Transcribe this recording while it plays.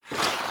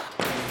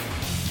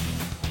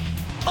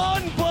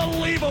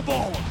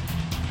Unbelievable.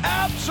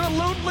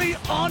 Absolutely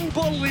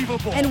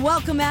unbelievable. And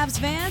welcome, Avs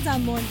fans.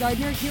 I'm Lauren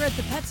Gardner here at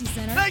the Pepsi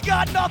Center. They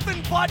got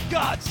nothing but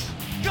guts.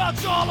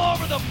 Guts all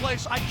over the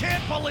place. I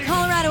can't believe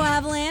Colorado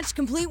Avalanche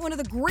complete one of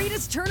the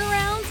greatest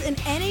turnarounds in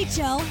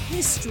NHL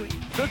history.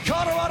 The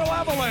Colorado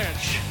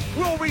Avalanche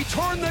will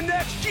return the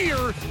next year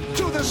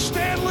to the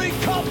Stanley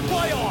Cup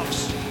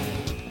playoffs.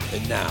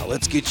 And now,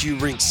 let's get you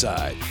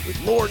ringside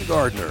with Lauren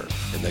Gardner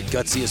and the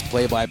gutsiest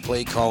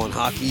play-by-play call in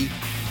hockey,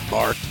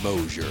 Mark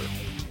Mosier.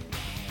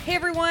 Hey,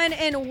 everyone,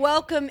 and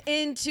welcome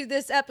into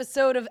this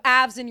episode of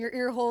Avs in Your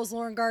Earholes.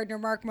 Lauren Gardner,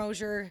 Mark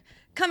Mosier,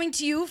 coming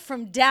to you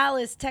from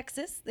Dallas,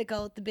 Texas. They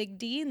call it the Big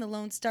D in the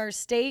Lone Star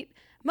State.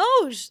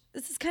 Moj,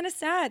 this is kind of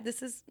sad.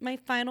 This is my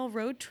final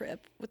road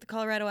trip with the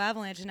Colorado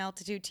Avalanche and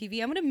Altitude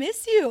TV. I'm going to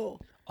miss you.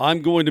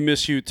 I'm going to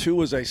miss you,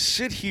 too, as I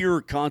sit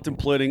here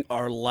contemplating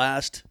our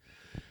last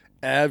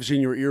Avs in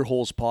Your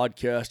Earholes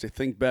podcast. I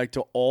think back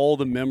to all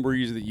the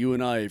memories that you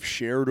and I have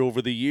shared over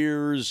the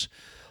years,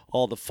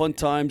 all the fun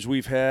times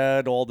we've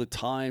had, all the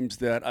times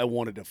that I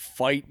wanted to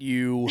fight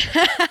you.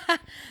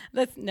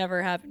 That's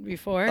never happened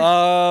before.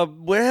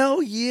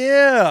 Well,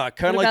 yeah.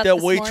 Kind of like that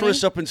waitress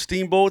morning? up in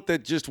Steamboat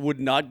that just would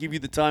not give you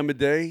the time of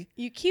day.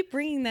 You keep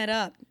bringing that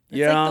up. It's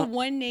Yeah. like the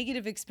one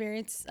negative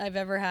experience I've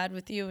ever had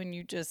with you, and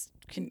you just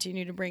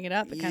continue to bring it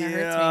up. It kind of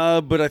hurts me.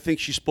 Yeah, but I think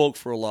she spoke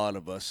for a lot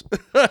of us.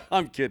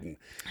 I'm kidding.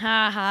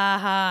 Ha, ha,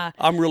 ha.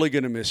 I'm really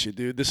going to miss you,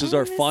 dude. This is I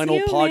our miss final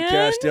you,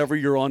 podcast man. ever.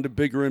 You're on to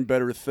bigger and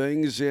better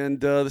things,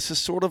 and this is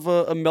sort of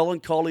a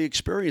melancholy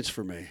experience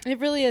for me. It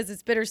really is.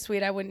 It's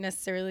bittersweet. I wouldn't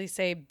necessarily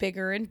say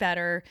bigger and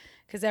better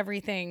because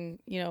everything,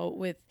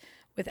 with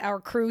our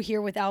crew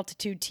here with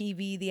Altitude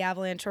TV, the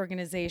Avalanche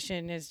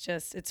organization is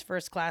just, it's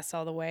first class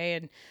all the way.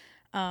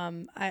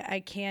 And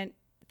I can't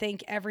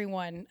thank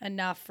everyone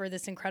enough for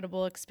this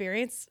incredible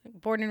experience.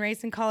 Born and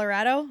raised in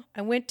Colorado.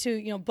 I went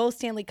to, both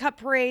Stanley Cup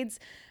parades.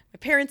 My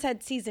parents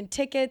had season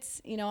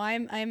tickets.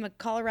 I'm a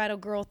Colorado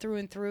girl through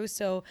and through.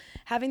 So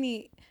having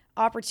the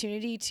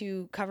opportunity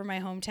to cover my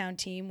hometown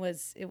team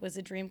was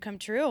a dream come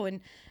true.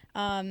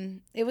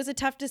 And it was a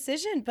tough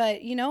decision, but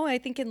I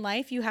think in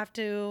life you have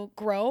to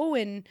grow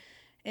and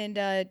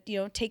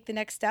take the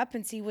next step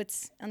and see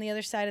what's on the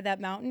other side of that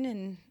mountain.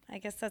 And I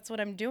guess that's what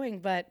I'm doing.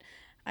 But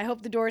I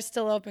hope the door is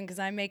still open because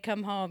I may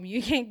come home.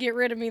 You can't get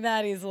rid of me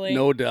that easily.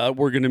 No doubt.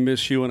 We're going to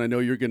miss you, and I know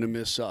you're going to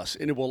miss us,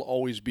 and it will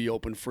always be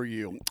open for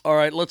you. All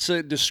right, let's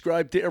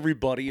describe to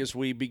everybody as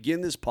we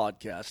begin this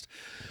podcast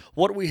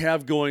what we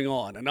have going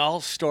on. And I'll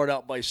start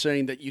out by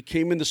saying that you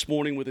came in this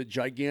morning with a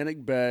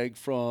gigantic bag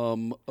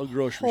from a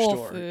grocery Whole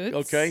store. Foods.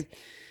 Okay?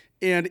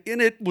 And in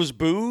it was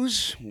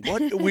booze.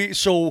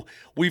 So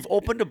we've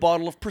opened a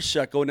bottle of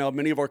Prosecco. Now,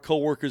 many of our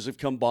coworkers have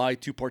come by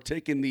to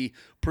partake in the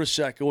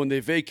Prosecco, and they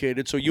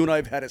vacated. So you and I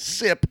have had a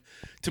sip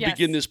to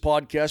begin this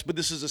podcast, but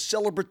this is a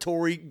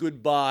celebratory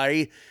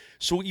goodbye.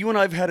 So you and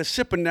I have had a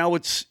sip, and now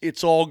it's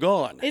all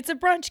gone. It's a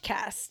brunch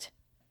cast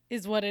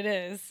is what it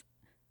is.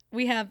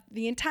 We have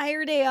the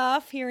entire day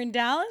off here in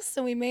Dallas,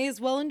 so we may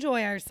as well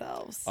enjoy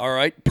ourselves. All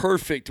right,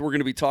 perfect. We're going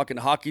to be talking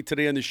hockey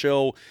today on the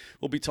show.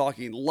 We'll be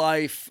talking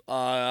life.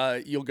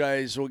 You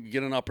guys will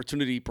get an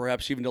opportunity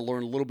perhaps even to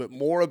learn a little bit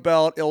more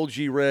about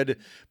LG Red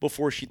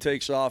before she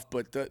takes off.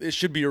 But it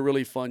should be a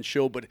really fun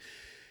show. But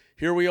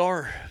here we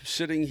are,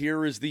 sitting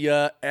here as the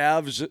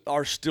Avs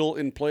are still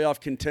in playoff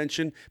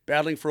contention,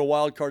 battling for a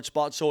wild card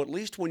spot. So at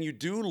least when you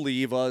do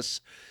leave us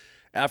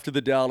after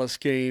the Dallas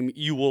game,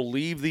 you will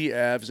leave the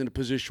Avs in a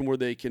position where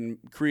they can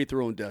create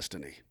their own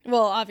destiny.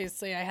 Well,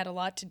 obviously, I had a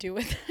lot to do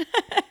with it.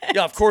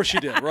 Yeah, of course you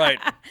did, right.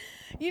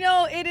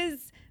 It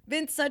has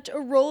been such a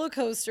roller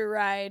coaster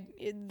ride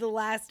the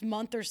last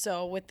month or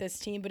so with this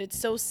team, but it's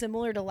so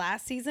similar to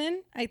last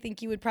season. I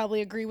think you would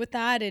probably agree with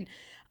that. And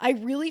I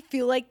really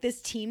feel like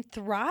this team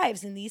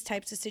thrives in these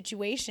types of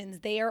situations.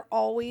 They are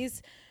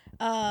always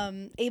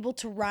able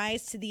to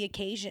rise to the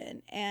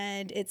occasion,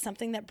 and it's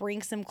something that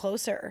brings them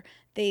closer.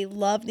 They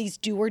love these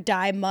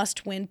do-or-die,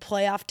 must-win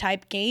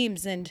playoff-type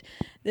games, and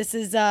this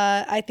is,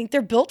 I think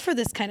they're built for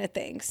this kind of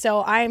thing.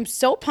 So I'm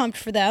so pumped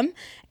for them.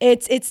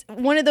 It's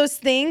one of those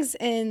things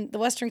in the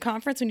Western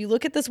Conference, when you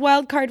look at this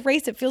wild card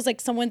race, it feels like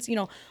someone's,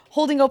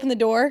 holding open the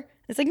door.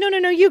 It's like, no,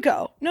 you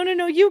go. No,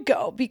 you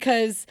go,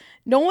 because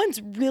no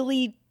one's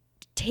really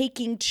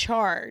taking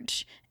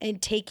charge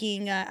and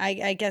taking,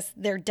 I guess,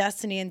 their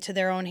destiny into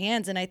their own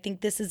hands. And I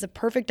think this is a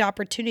perfect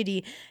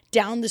opportunity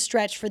down the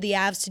stretch for the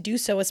Avs to do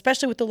so,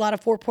 especially with a lot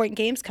of 4-point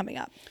games coming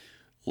up.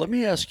 Let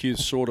me ask you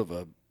sort of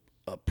a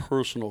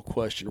personal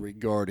question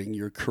regarding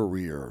your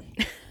career.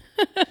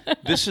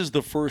 This is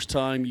the first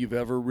time you've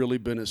ever really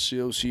been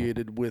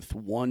associated with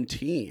one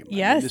team.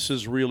 Yes. I mean, this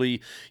is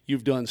really,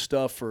 you've done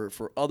stuff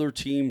for other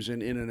teams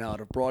and in and out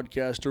of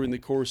broadcast during the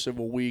course of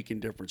a week in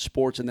different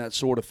sports and that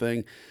sort of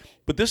thing.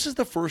 But this is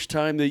the first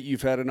time that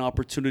you've had an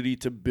opportunity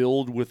to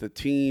build with a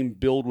team,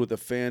 build with a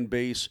fan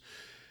base,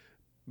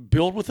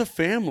 build with a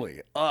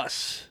family,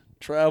 us.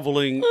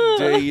 Traveling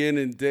day in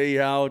and day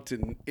out,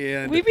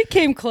 and we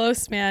became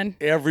close, man.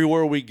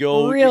 Everywhere we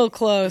go, real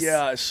close.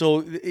 Yeah,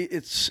 so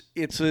it's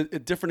a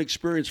different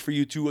experience for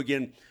you to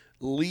again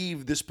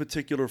leave this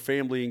particular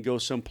family and go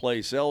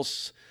someplace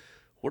else.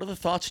 What are the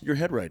thoughts in your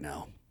head right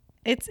now?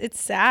 It's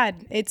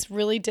sad. It's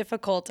really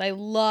difficult.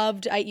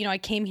 I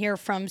came here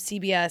from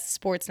CBS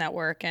Sports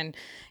Network, and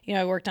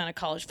I worked on a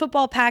college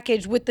football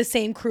package with the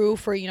same crew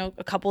for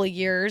a couple of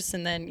years,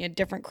 and then a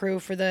different crew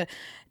for the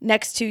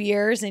next 2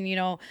 years. And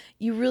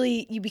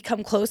you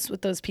become close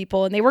with those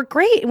people, and they were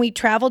great. And we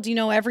traveled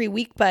every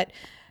week, but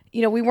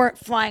we weren't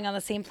flying on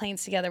the same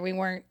planes together. We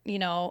weren't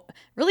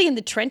really in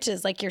the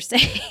trenches like you're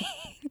saying.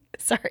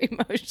 Sorry,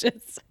 Moshe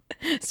just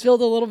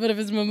spilled a little bit of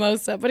his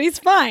mimosa, but he's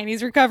fine.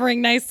 He's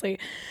recovering nicely.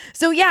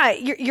 So yeah,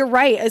 you're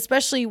right,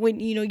 especially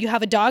when you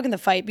have a dog in the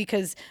fight,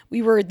 because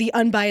we were the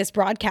unbiased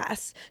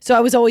broadcast. So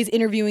I was always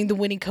interviewing the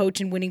winning coach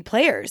and winning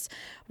players.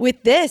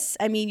 With this,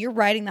 I mean, you're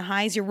riding the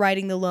highs, you're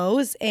riding the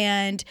lows,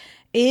 and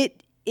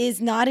it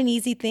is not an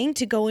easy thing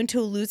to go into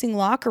a losing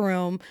locker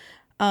room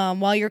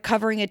while you're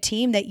covering a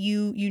team that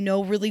you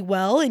know really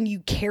well and you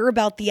care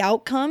about the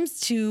outcomes,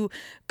 to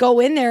go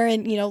in there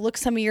and look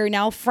some of your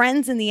now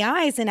friends in the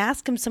eyes and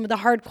ask them some of the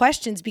hard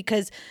questions,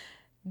 because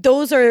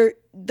those are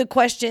the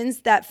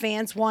questions that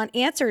fans want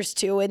answers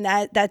to, and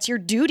that's your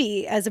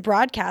duty as a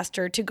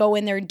broadcaster to go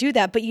in there and do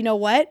that. But you know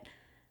what?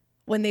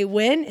 When they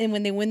win, and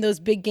when they win those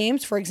big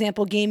games, for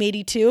example, game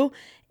 82,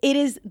 it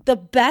is the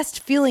best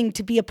feeling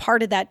to be a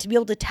part of that, to be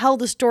able to tell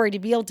the story, to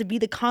be able to be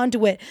the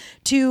conduit,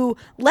 to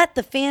let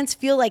the fans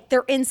feel like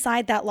they're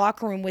inside that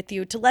locker room with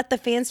you, to let the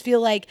fans feel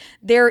like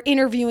they're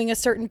interviewing a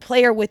certain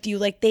player with you,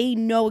 like they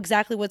know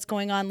exactly what's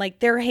going on, like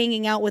they're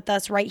hanging out with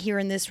us right here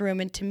in this room.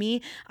 And to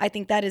me, I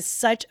think that is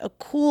such a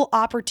cool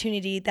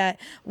opportunity that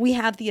we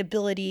have the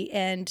ability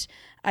and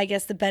I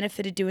guess the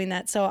benefit of doing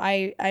that. So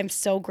I'm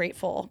so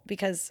grateful,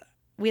 because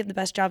we have the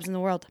best jobs in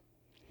the world.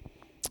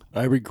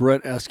 I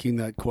regret asking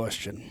that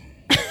question.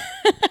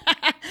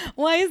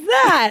 Why is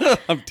that?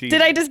 I'm teasing.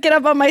 Did I just get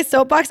up on my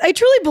soapbox? I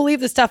truly believe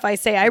the stuff I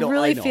say. I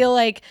really know. feel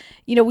like,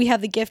 we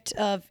have the gift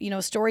of,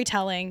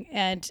 storytelling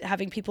and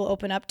having people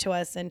open up to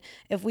us. And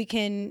if we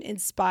can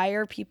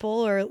inspire people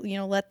or,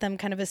 let them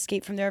kind of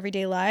escape from their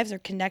everyday lives or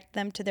connect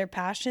them to their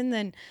passion,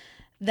 then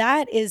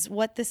that is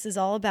what this is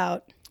all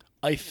about.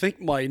 I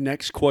think my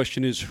next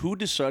question is, who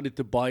decided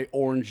to buy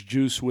orange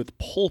juice with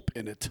pulp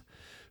in it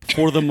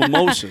for the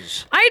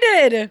mimosas? I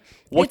did.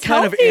 What It's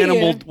kind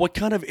healthy. What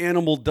kind of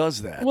animal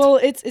does that? Well,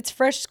 it's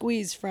fresh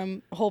squeeze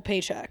from whole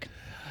paycheck.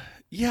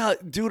 Yeah,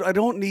 dude, I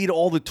don't need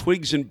all the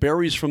twigs and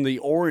berries from the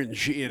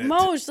orange in it.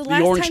 Moj, the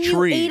last orange time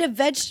tree. you ate a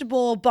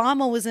vegetable,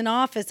 Obama was in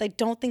office. I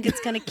don't think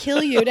it's going to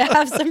kill you to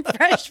have some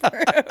fresh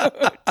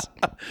fruit.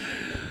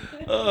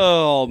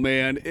 Oh,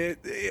 man.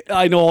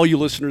 I know all you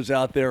listeners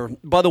out there.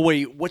 By the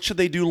way, what should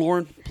they do,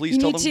 Lauren? Please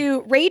tell them. You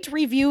need to rate,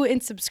 review,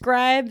 and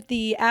subscribe.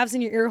 The Avs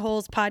in Your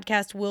Earholes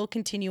podcast will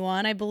continue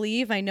on, I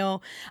believe. I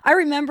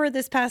remember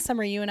this past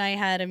summer, you and I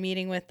had a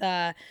meeting with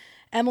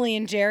Emily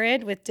and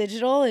Jared with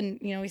Digital, and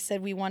we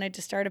said we wanted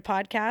to start a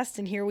podcast,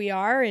 and here we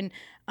are. And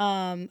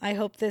I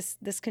hope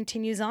this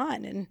continues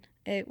on, and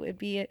it would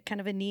be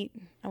kind of a neat,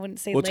 I wouldn't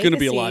say it's legacy, going to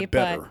be a lot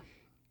better.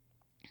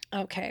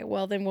 Okay,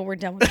 well then when we're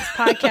done with this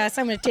podcast,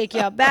 I'm going to take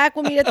you out back.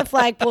 We'll meet at the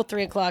flagpole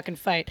 3:00 and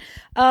fight.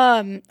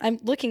 I'm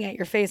looking at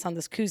your face on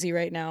this koozie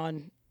right now,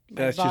 and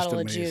That's just bottle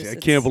amazing. of juice. I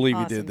It's can't believe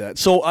awesome. you did that.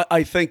 So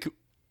I think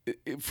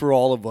for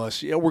all of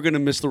us, we're going to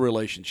miss the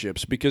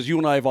relationships, because you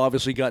and I have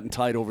obviously gotten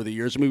tight over the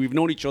years. I mean, we've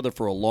known each other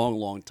for a long,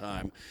 long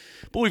time,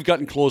 but we've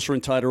gotten closer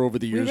and tighter over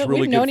the years.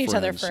 We've known each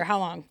friends. other for how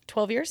long?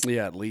 12 years?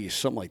 Yeah, at least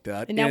something like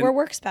that. And now we're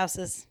work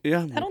spouses.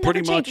 Yeah, That'll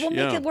pretty never change. much.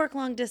 We'll make it work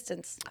long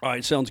distance. All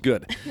right, sounds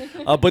good.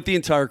 But the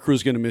entire crew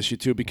is going to miss you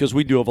too, because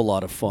we do have a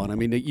lot of fun. I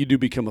mean, you do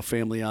become a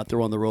family out there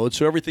on the road.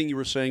 So everything you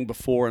were saying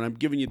before, and I'm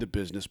giving you the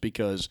business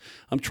because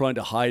I'm trying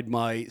to hide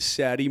my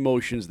sad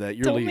emotions that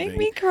you're leaving. Don't make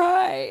me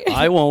cry.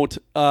 I won't.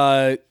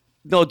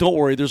 No, don't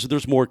worry.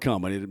 There's more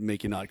coming. It'll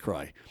make you not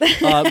cry.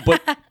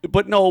 But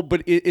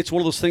it's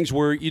one of those things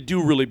where you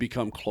do really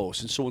become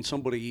close. And so when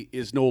somebody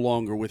is no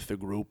longer with the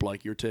group,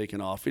 like you're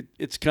taking off,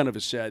 it's kind of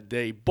a sad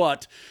day.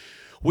 But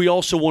we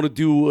also want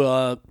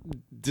to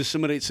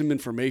disseminate some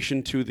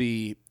information to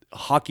the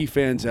hockey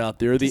fans out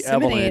there, the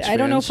Avalanche fans. I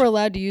don't know if we're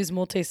allowed to use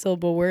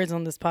multi-syllable words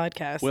on this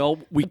podcast. Well,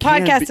 the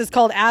podcast is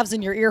called Avs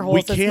in Your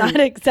Earholes. It's not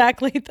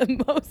exactly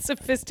the most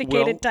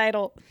sophisticated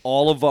title.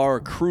 All of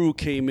our crew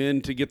came in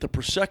to get the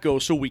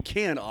Prosecco, so we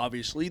can,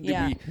 obviously.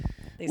 Yeah,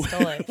 they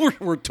stole it.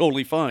 We're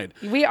totally fine.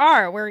 We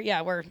are.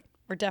 We're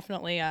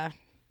definitely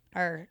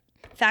our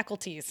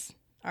faculties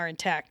are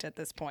intact at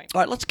this point.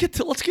 All right, let's get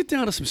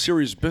down to some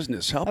serious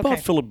business. How about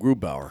Philip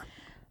Grubauer?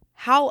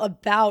 How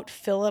about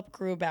Philip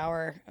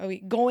Grubauer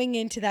going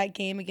into that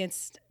game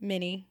against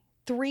Minnie?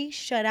 3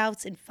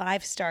 shutouts and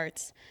 5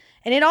 starts.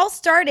 And it all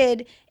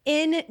started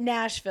in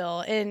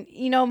Nashville. And,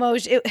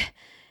 Moj,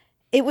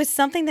 it was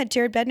something that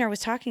Jared Bednar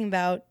was talking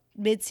about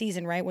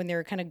mid-season, right, when they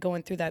were kind of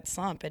going through that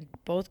slump, and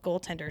both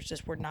goaltenders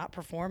just were not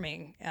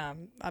performing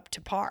up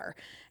to par.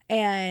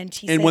 And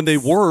when they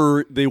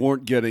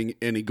weren't getting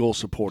any goal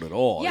support at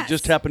all. Yes. It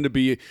just happened to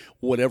be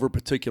whatever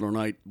particular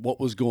night, what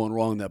was going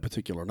wrong that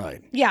particular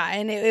night. Yeah,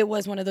 and it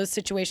was one of those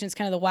situations,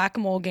 kind of the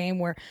whack-a-mole game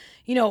where,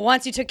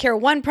 once you took care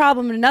of one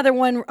problem, another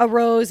one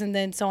arose, and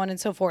then so on and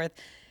so forth.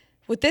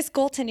 With this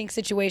goaltending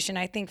situation,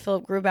 I think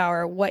Philip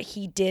Grubauer, what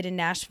he did in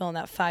Nashville in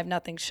that 5-0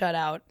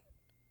 shutout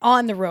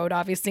on the road,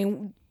 obviously,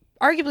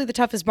 arguably the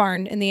toughest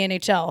barn in the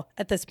NHL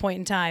at this point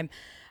in time,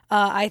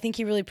 I think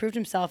he really proved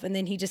himself, and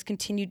then he just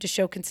continued to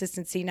show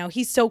consistency. Now,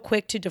 he's so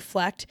quick to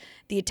deflect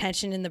the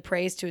attention and the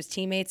praise to his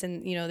teammates,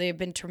 and, they've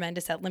been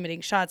tremendous at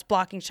limiting shots,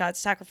 blocking shots,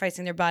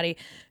 sacrificing their body,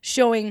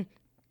 showing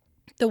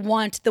the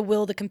want, the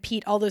will to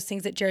compete, all those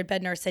things that Jared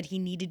Bednar said he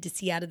needed to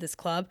see out of this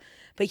club.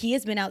 But he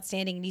has been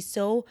outstanding, and he's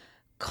so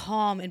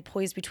calm and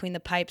poised between the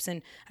pipes.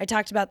 And I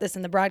talked about this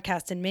in the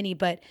broadcast in Mini,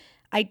 but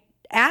I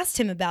asked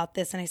him about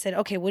this, and I said,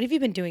 okay, what have you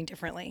been doing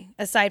differently,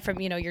 aside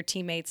from, your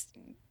teammates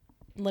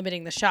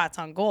limiting the shots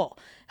on goal,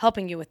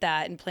 helping you with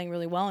that and playing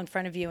really well in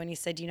front of you? And he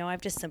said,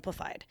 I've just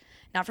simplified.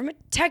 Now, from a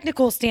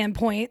technical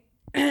standpoint,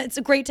 it's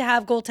great to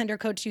have goaltender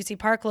coach UC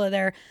Parkla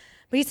there,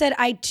 but he said,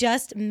 I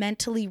just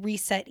mentally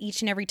reset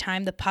each and every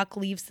time the puck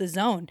leaves the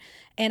zone.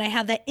 And I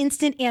have that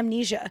instant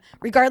amnesia,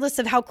 regardless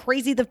of how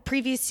crazy the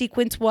previous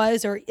sequence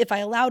was, or if I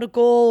allowed a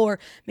goal, or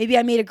maybe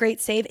I made a great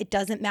save. It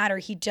doesn't matter.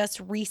 He just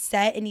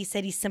reset, and he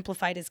said he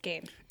simplified his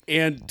game.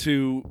 And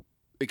to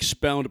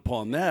expound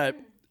upon that,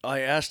 I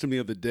asked him the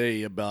other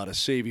day about a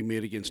save he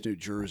made against New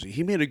Jersey.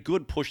 He made a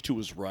good push to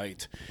his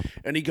right,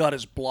 and he got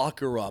his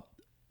blocker up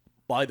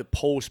by the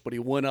post, but he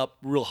went up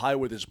real high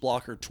with his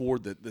blocker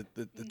toward the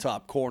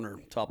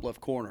top left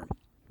corner.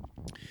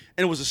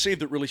 And it was a save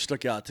that really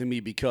stuck out to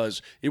me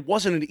because it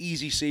wasn't an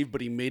easy save,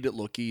 but he made it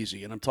look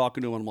easy. And I'm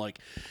talking to him, I'm like,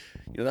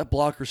 that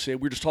blocker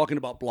save, we were just talking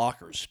about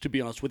blockers, to be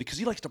honest with you, because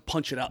he likes to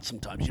punch it out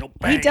sometimes.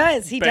 Bang, he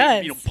does.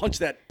 bang, punch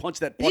that puck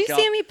out. Did you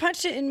see him? He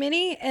punched it in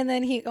Mini, and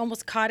then he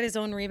almost caught his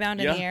own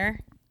rebound in the air.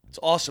 It's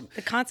awesome.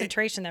 The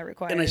concentration that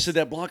requires. And I said,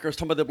 I was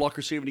talking about that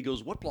blocker save, and he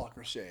goes, what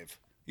blocker save?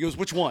 He goes,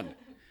 which one?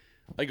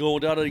 I go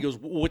down, and he goes,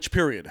 which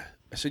period?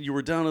 I said, you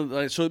were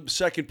down, so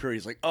second period.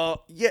 He's like,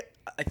 yeah,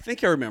 I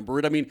think I remember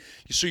it. I mean,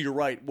 so you're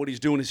right. What he's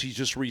doing is he's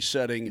just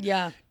resetting.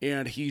 Yeah.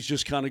 And he's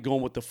just kind of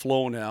going with the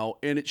flow now.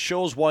 And it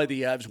shows why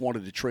the Avs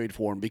wanted to trade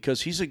for him,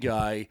 because he's a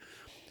guy,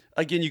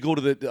 again, you go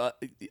to the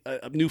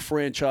new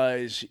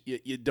franchise,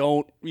 you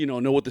don't,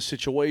 know what the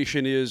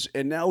situation is,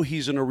 and now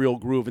he's in a real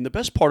groove. And the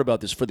best part about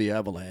this for the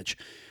Avalanche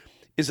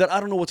is that I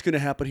don't know what's going to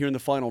happen here in the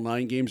final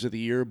 9 games of the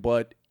year,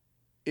 but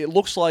it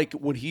looks like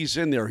when he's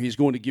in there, he's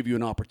going to give you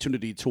an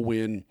opportunity to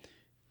win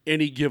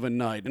any given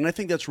night. And I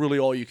think that's really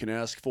all you can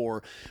ask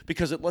for,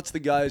 because it lets the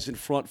guys in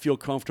front feel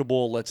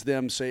comfortable, lets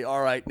them say,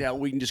 all right, now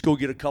we can just go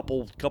get a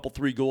couple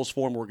 3 goals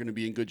for them, we're going to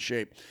be in good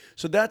shape.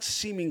 So that's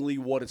seemingly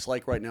what it's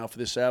like right now for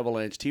this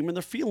Avalanche team, and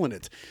they're feeling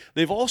it.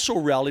 They've also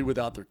rallied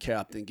without their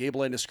captain. Gabe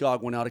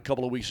Landeskog went out a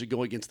couple of weeks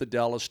ago against the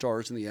Dallas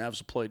Stars, and the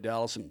Avs played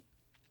Dallas.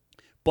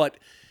 But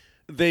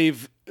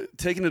they've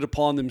taken it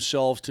upon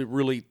themselves to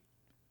really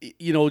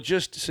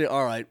just say,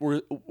 all right,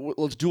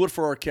 let's do it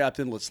for our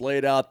captain. Let's lay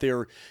it out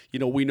there.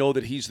 We know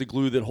that he's the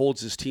glue that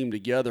holds this team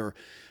together.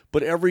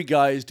 But every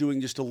guy is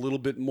doing just a little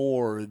bit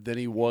more than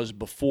he was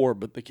before,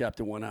 but the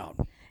captain went out.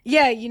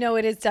 Yeah,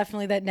 it is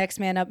definitely that next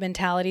man up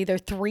mentality. They're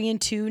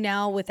 3-2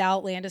 now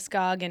without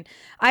Landeskog. And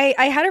I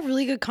had a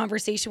really good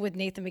conversation with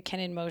Nathan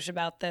McKinnon, Moshe,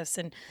 about this.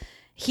 And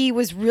he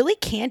was really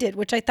candid,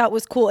 which I thought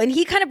was cool. And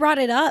he kind of brought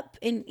it up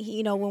when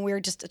we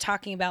were just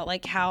talking about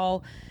like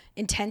how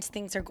intense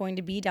things are going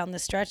to be down the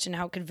stretch and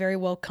how it could very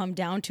well come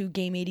down to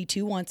game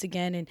 82 once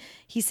again. And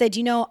he said,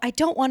 I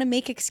don't want to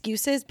make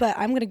excuses, but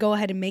I'm going to go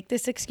ahead and make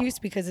this excuse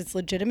because it's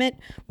legitimate.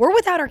 We're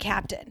without our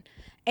captain.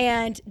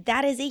 And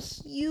that is a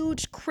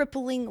huge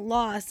crippling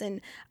loss.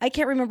 And I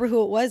can't remember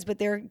who it was, but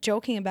they're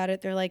joking about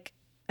it. They're like,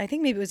 I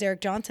think maybe it was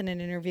Eric Johnson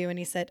in an interview, and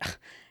he said,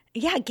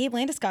 yeah, Gabe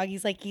Landeskog,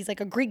 he's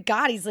like a Greek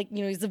god. He's like,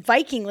 he's a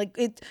Viking. Like,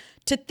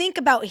 to think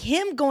about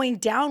him going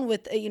down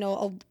with,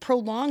 a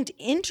prolonged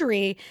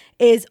injury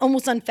is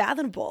almost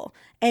unfathomable.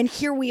 And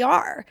here we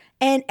are.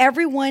 And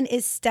everyone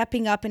is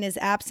stepping up in his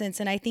absence.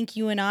 And I think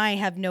you and I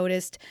have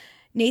noticed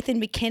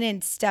Nathan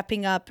McKinnon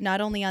stepping up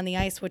not only on the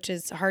ice, which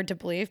is hard to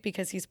believe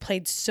because he's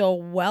played so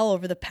well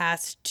over the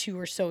past 2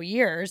 or so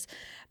years,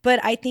 but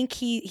I think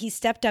he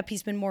stepped up.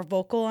 He's been more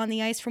vocal on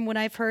the ice from what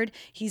I've heard.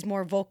 He's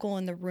more vocal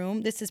in the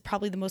room. This is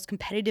probably the most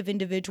competitive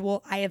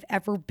individual I have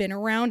ever been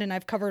around, and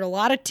I've covered a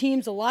lot of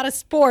teams, a lot of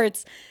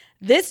sports.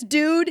 This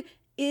dude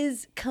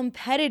is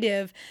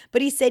competitive, but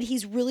he said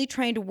he's really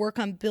trying to work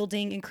on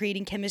building and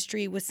creating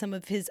chemistry with some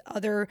of his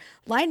other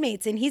line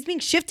mates, and he's being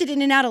shifted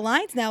in and out of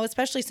lines now,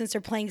 especially since they're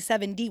playing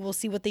 7D. We'll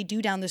see what they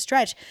do down the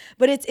stretch,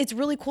 but it's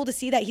really cool to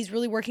see that he's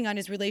really working on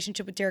his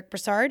relationship with Derek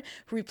Brassard,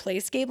 who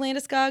replaced Gabe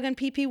Landeskog on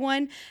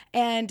PP1,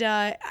 and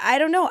I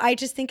don't know, I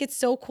just think it's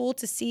so cool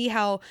to see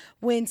how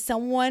when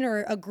someone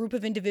or a group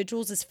of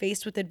individuals is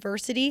faced with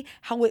adversity,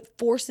 how it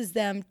forces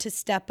them to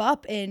step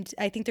up, and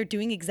I think they're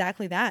doing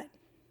exactly that.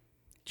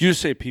 Did you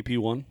just say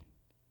PP1?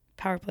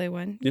 Power play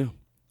 1. Yeah.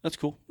 That's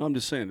cool. No, I'm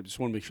just saying. I just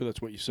want to make sure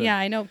that's what you said. Yeah,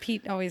 I know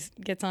Pete always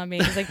gets on me.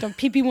 He's like, don't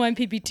PP1,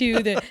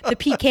 PP2, the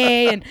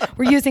PK, and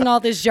we're using all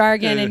this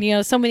jargon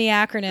and, so many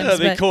acronyms.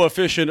 Yeah, the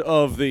coefficient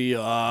of the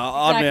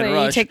odd man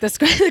rush. You take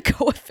the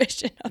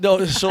coefficient.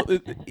 No, so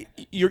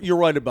you're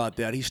right about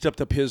that. He stepped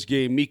up his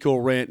game. Mikko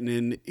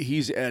Rantanen,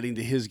 he's adding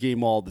to his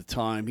game all the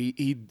time.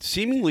 He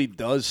seemingly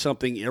does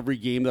something every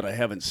game that I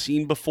haven't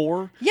seen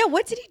before. Yeah,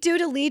 what did he do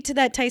to lead to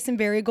that Tyson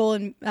Barrie goal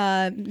in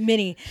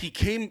mini? He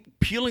came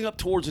peeling up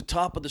towards the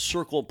top of the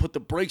circle and put the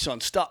brakes on,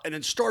 stop, and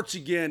then starts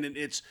again, and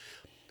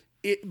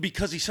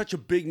because he's such a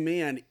big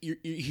man,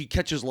 he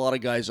catches a lot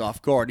of guys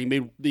off guard.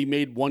 He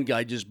made one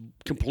guy just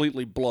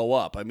completely blow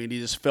up. I mean, he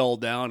just fell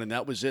down, and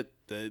that was it.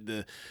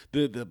 The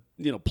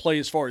play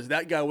as far as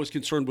that guy was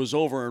concerned was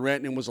over, and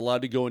Rantanen was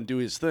allowed to go and do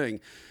his thing.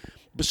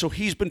 But so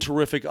he's been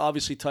terrific.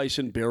 Obviously,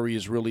 Tyson Barrie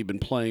has really been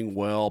playing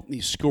well.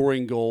 He's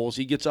scoring goals.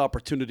 He gets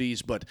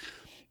opportunities, but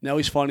now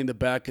he's finding the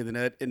back of the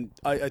net. And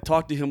I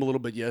talked to him a little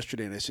bit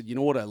yesterday, and I said, you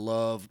know what I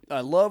love?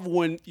 I love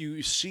when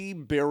you see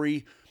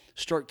Barrie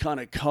start kind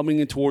of coming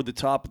in toward the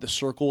top of the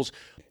circles.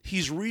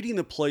 He's reading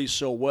the play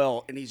so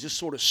well, and he's just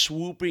sort of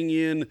swooping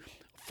in,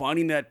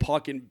 finding that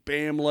puck, and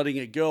bam, letting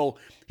it go.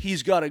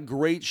 He's got a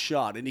great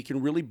shot, and he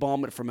can really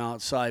bomb it from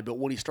outside. But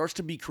when he starts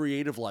to be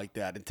creative like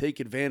that and take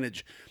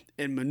advantage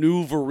and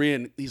maneuver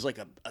in, he's like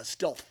a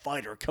stealth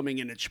fighter coming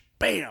in and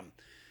bam,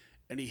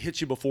 and he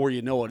hits you before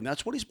you know it. And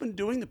that's what he's been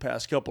doing the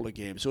past couple of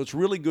games. So it's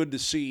really good to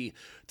see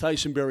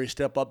Tyson Barrie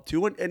step up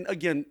to it. And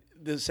again,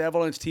 this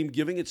Avalanche team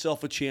giving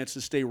itself a chance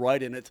to stay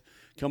right in it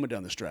coming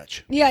down the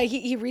stretch. Yeah,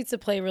 he reads the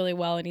play really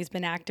well, and he's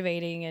been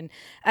activating. And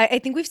I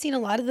think we've seen a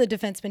lot of the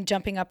defensemen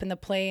jumping up in the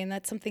play, and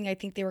that's something I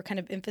think they were kind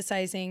of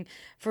emphasizing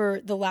for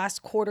the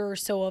last quarter or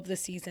so of the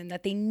season,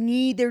 that they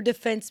need their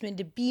defensemen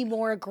to be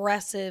more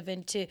aggressive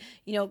and to,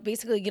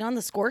 basically get on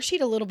the score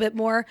sheet a little bit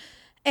more.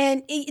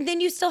 And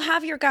then you still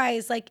have your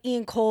guys like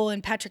Ian Cole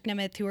and Patrick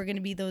Nemeth, who are going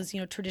to be those,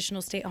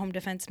 traditional stay-at-home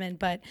defensemen.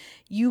 But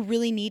you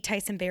really need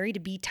Tyson Barrie to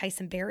be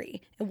Tyson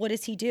Barrie. And what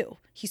does he do?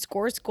 He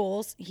scores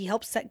goals. He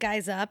helps set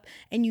guys up.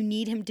 And you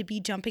need him to be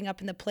jumping up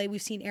in the play.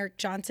 We've seen Eric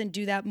Johnson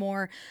do that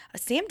more.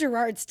 Sam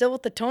Girard still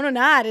with the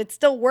Tononade. It's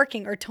still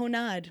working. Or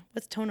Tonade.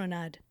 What's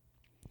Tononade?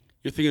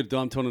 You're thinking of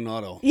Dom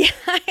Toninato. Yeah.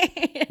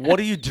 What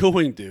are you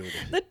doing, dude?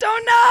 The Tonade.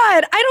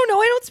 I don't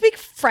know. I don't speak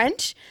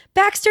French.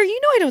 Baxter,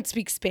 you know I don't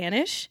speak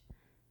Spanish.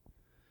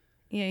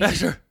 Yeah,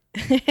 Baxter!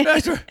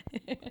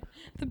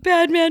 The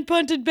bad man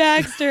punted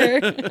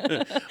Baxter.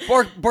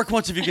 Bark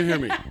once if you can hear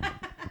me.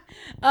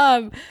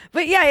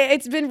 But yeah,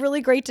 it's been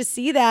really great to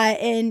see that.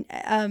 And,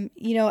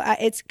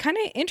 it's kind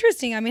of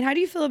interesting. I mean, how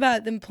do you feel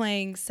about them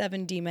playing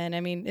 7 D-men? I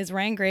mean, is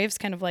Ryan Graves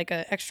kind of like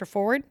an extra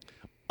forward?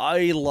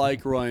 I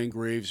like Ryan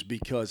Graves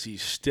because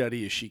he's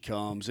steady as she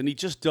comes, and he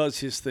just does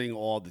his thing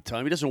all the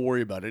time. He doesn't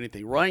worry about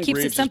anything.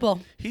 Keeps it simple.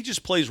 He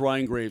just plays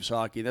Ryan Graves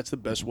hockey. That's the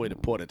best way to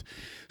put it.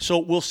 So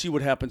we'll see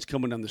what happens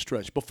coming down the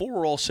stretch. Before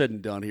we're all said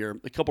and done here,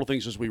 a couple of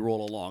things as we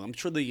roll along. I'm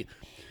sure the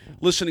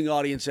listening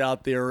audience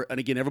out there, and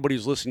again, everybody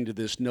who's listening to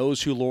this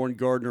knows who Lauren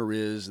Gardner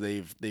is.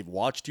 They've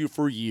watched you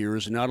for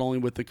years, not only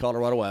with the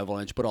Colorado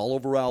Avalanche, but all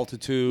over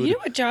Altitude. You know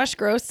what Josh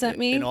Gross sent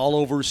me? And all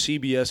over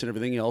CBS and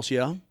everything else,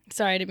 yeah?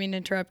 Sorry, I didn't mean to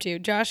interrupt you.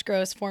 Josh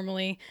Gross,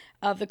 formerly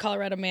of the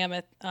Colorado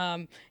Mammoth,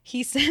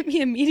 he sent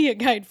me a media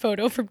guide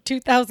photo from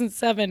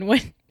 2007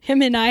 when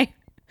him and I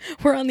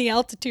were on the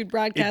Altitude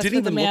broadcast for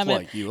the Mammoth.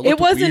 Like you. It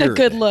wasn't weird. A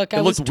good look.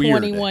 I was looked weird.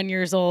 21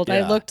 years old. Yeah.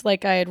 I looked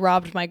like I had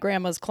robbed my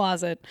grandma's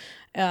closet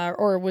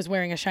or was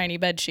wearing a shiny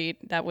bed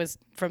sheet. That was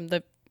from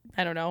the,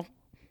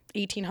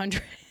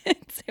 1800s.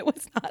 It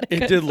was not a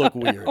good It did look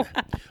photo. weird.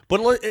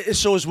 But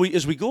so as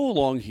we go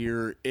along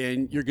here,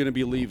 and you're going to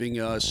be leaving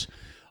us,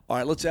 all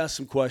right, let's ask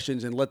some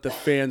questions and let the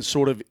fans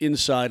sort of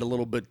inside a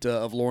little bit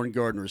of Lauren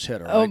Gardner's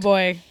head. All right? Oh,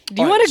 boy.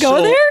 Do you want to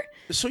go there?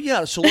 So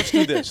let's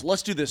do this.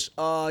 Let's do this.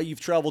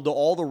 You've traveled to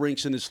all the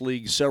rinks in this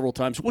league several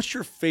times. What's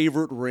your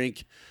favorite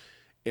rink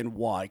and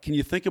why? Can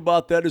you think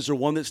about that? Is there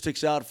one that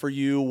sticks out for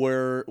you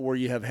where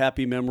you have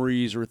happy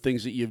memories or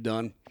things that you've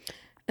done?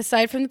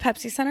 Aside from the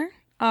Pepsi Center,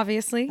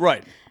 obviously.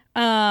 Right.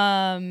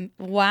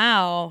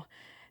 Wow.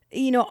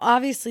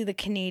 Obviously the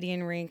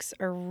Canadian rinks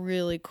are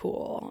really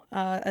cool,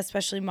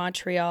 especially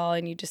Montreal,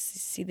 and you just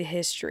see the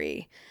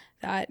history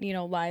that,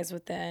 lies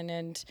within.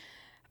 And,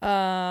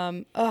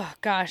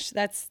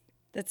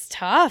 that's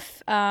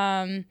tough.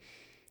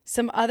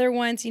 Some other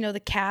ones,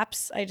 the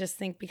Caps, I just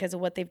think because of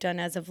what they've done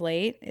as of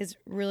late is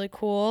really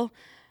cool.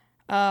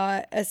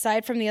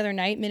 Aside from the other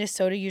night,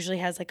 Minnesota usually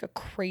has like a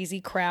crazy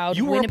crowd.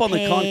 You were up on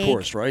the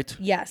concourse, right?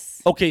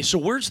 Yes. Okay, so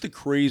where's the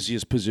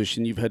craziest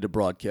position you've had to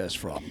broadcast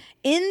from?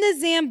 In the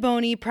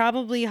Zamboni,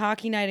 probably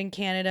Hockey Night in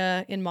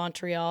Canada in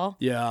Montreal.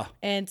 Yeah.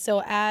 And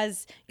so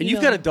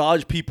you've got to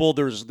dodge people.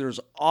 There's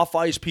off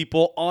ice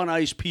people, on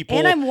ice people,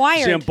 and I'm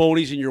wired.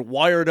 Zambonis, and you're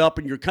wired up,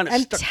 and you're kind of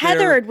stuck there. I'm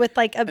tethered with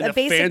like and the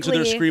basically fans are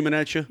there screaming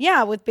at you.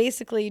 Yeah, with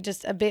basically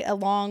just a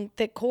long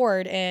thick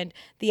cord, and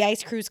the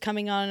ice crew's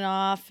coming on and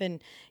off,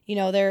 and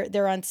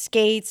they're on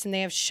skates and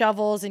they have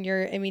shovels, and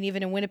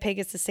even in Winnipeg,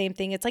 it's the same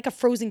thing. It's like a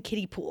frozen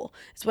kiddie pool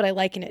is what I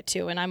liken it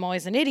to. And I'm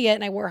always an idiot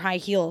and I wear high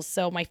heels.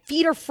 So my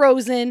feet are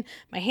frozen.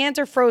 My hands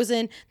are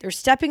frozen. They're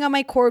stepping on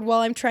my cord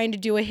while I'm trying to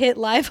do a hit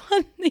live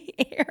on the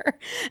air.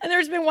 And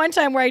there's been one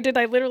time where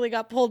I literally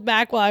got pulled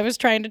back while I was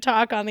trying to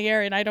talk on the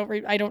air, and I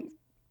don't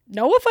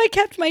know if I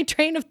kept my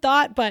train of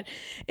thought, but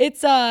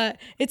it's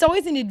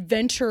always an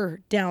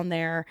adventure down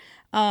there.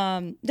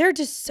 There are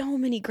just so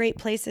many great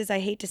places. I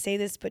hate to say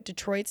this, but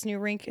Detroit's new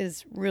rink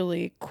is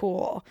really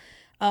cool.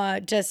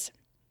 Just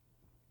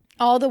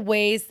all the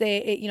ways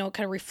it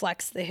kind of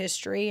reflects the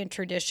history and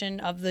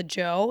tradition of the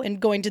Joe, and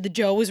going to the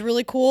Joe was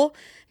really cool.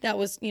 That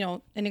was,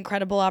 an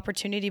incredible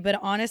opportunity. But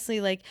honestly,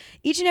 like,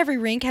 each and every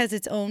rink has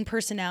its own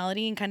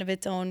personality and kind of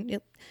its own,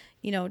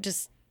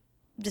 just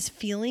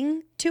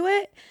feeling to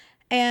it.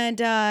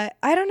 And I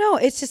don't know.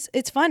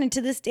 It's fun. And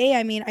to this day,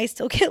 I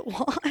still get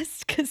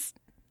lost because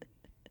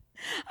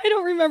I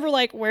don't remember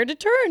like where to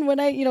turn when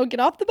I, get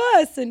off the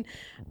bus. And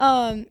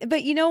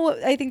but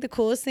what I think the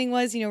coolest thing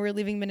was, we're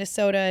leaving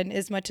Minnesota, and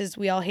as much as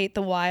we all hate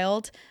the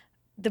Wild,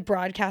 the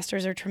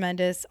broadcasters are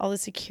tremendous. All the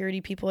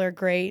security people are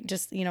great.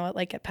 Just,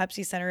 like at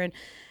Pepsi Center. And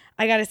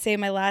I got to say,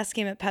 my last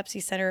game at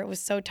Pepsi Center, it was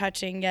so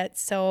touching yet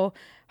so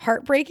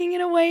heartbreaking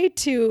in a way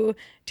to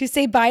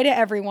say bye to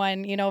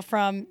everyone,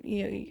 from,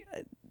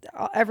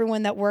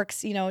 everyone that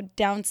works,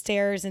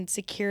 downstairs and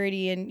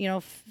security and,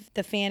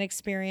 the fan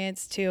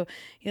experience to,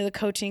 the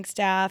coaching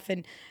staff.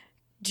 And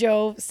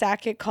Joe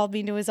Sakic called me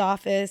into his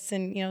office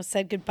and,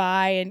 said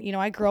goodbye. And,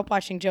 I grew up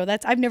watching Joe.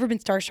 I've never been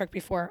starstruck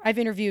before. I've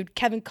interviewed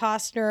Kevin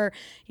Costner,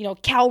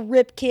 Cal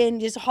Ripken,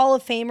 just Hall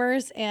of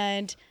Famers.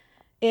 And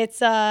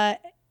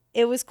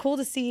it was cool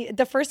to see.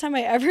 The first time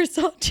I ever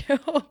saw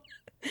Joe,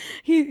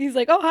 he's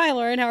like, "Oh, hi,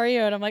 Lauren, how are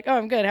you?" And I'm like, "Oh,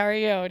 I'm good. How are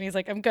you?" And he's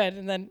like, "I'm good."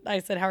 And then I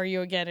said, "How are you?"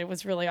 again. It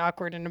was really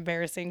awkward and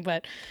embarrassing,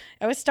 but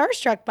I was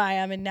starstruck by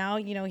him. And now,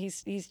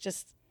 he's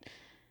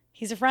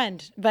a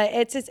friend. But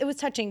it was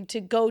touching to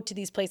go to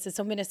these places.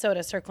 So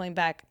Minnesota, circling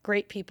back,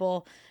 great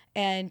people.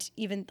 And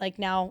even like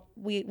now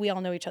we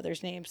all know each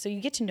other's names. So you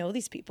get to know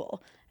these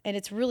people, and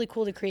it's really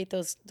cool to create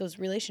those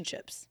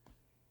relationships.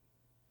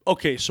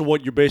 Okay, so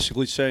what you're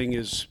basically saying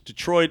is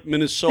Detroit,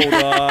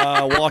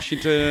 Minnesota,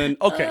 Washington.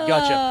 Okay,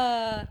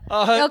 gotcha.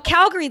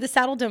 Calgary, the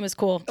Saddle Dome is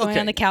cool. Going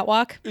on the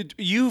catwalk.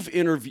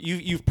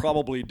 You've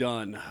probably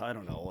done, I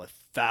don't know,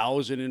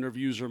 1,000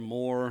 interviews or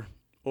more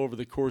over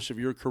the course of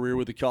your career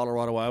with the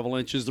Colorado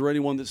Avalanche. Is there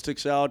anyone that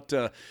sticks out?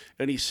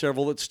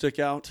 Several that stick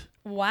out?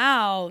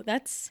 Wow,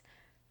 that's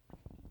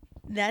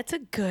a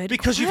good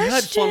because question. You've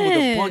had fun with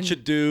a bunch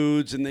of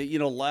dudes, and they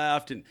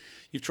laughed, and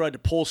you've tried to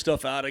pull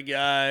stuff out of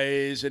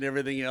guys and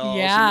everything else.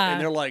 Yeah.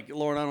 And they're like,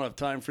 "Lauren, I don't have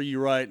time for you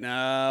right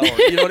now." Or,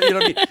 you know what I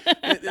mean?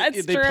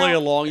 That's they true. play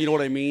along. You know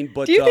what I mean?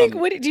 But do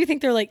you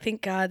think they're like,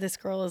 "Thank God this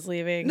girl is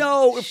leaving"?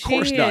 No, of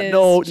course not.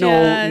 No.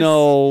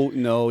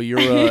 You're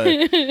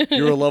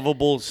a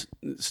lovable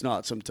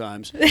snot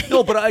sometimes.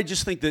 No, but I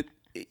just think that.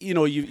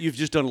 You've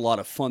just done a lot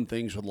of fun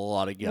things with a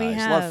lot of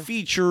guys, a lot of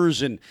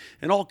features and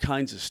all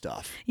kinds of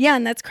stuff. Yeah,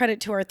 and that's credit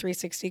to our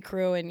 360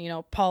 crew and,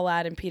 Paul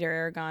Ladd and Peter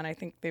Aragon. I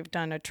think they've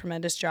done a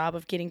tremendous job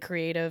of getting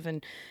creative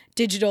and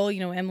digital,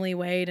 Emily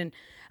Wade. And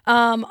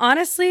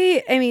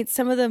honestly,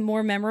 some of the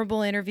more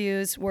memorable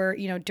interviews were,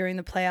 during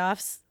the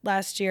playoffs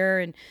last year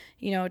and,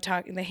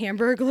 talking the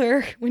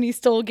Hamburglar when he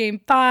stole Game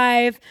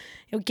 5,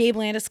 Gabe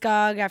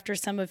Landeskog after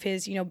some of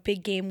his,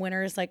 big game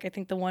winners, like I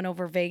think the one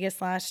over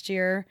Vegas last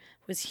year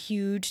was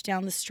huge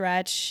down the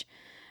stretch.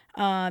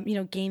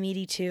 Game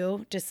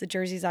 82, just the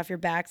jerseys off your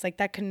backs. Like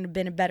that couldn't have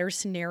been a better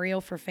scenario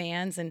for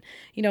fans. And,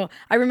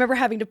 I remember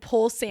having to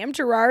pull Sam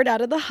Girard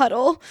out of the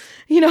huddle,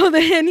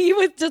 and he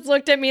was just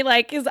looked at me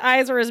like his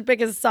eyes were as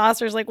big as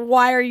saucers. Like,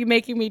 why are you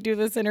making me do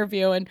this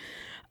interview?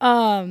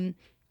 And,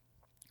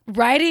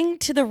 riding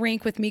to the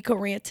rink with Mikko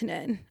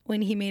Rantanen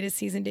when he made his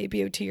season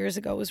debut 2 years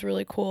ago was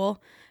really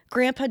cool.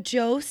 Grandpa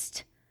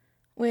Jost,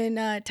 when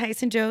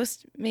Tyson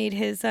Jost made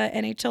his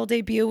NHL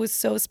debut, was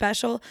so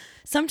special.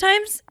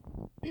 Sometimes,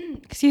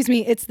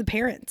 it's the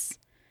parents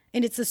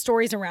and it's the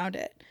stories around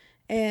it.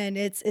 And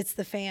it's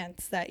the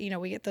fans that,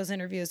 we get those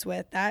interviews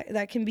with.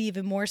 That can be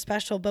even more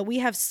special. But we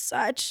have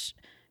such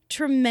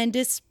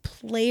tremendous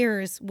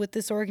players with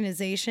this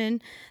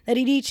organization that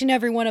in each and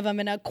every one of them,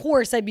 and of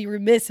course I'd be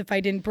remiss if I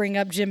didn't bring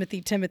up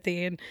Timothy.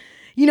 And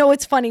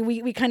it's funny,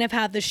 we kind of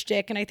have the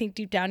shtick, and I think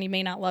deep down he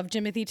may not love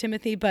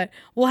Timothy, but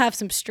we'll have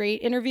some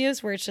straight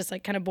interviews where it's just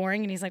like kind of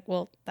boring, and he's like,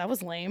 well, that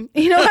was lame,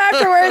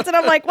 afterwards. And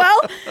I'm like, well,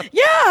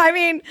 yeah,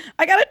 I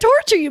gotta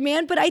torture you,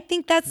 man. But I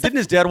think didn't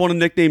his dad want a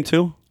nickname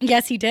too?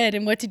 Yes, he did.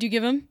 And what did you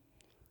give him?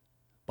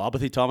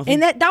 Bobothy Tomothy?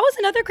 And that was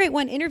another great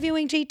one,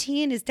 interviewing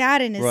JT and his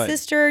dad and his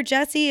sister,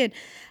 Jessie,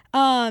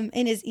 and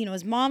his,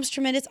 his mom's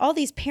tremendous, all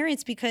these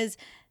parents, because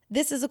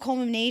this is a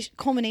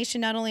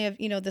culmination not only of,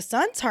 the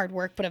Suns' hard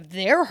work, but of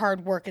their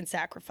hard work and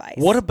sacrifice.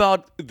 What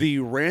about the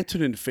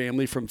Rantanen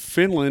family from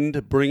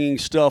Finland bringing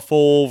stuff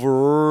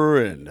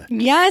over? And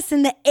yes,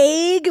 and the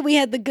egg. We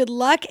had the good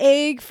luck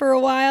egg for a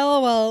while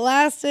it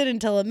lasted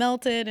until it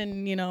melted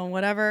and,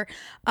 whatever.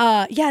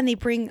 And they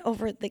bring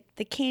over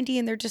the candy,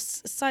 and they're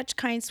just such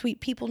kind,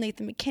 sweet people.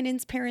 Nathan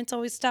McKinnon's parents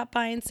always stop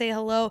by and say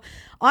hello.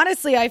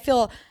 Honestly, I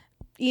feel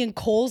Ian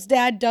Cole's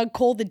dad, Doug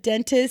Cole, the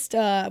dentist,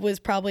 was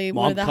probably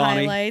one of the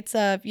highlights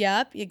of,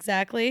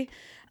 exactly.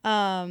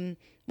 One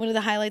of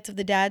the highlights of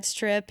the dad's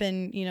trip.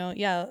 And,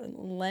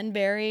 Len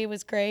Berry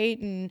was great.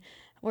 And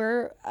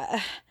we're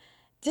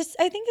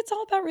I think it's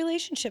all about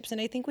relationships. And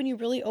I think when you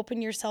really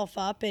open yourself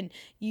up and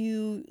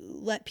you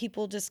let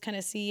people just kind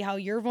of see how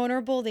you're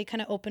vulnerable, they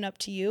kind of open up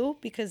to you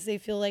because they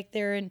feel like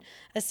they're in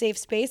a safe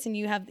space, and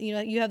you have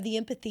the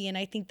empathy. And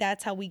I think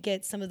that's how we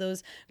get some of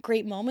those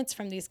great moments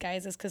from these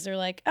guys, is because they're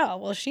like, oh,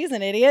 well, she's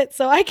an idiot.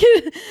 So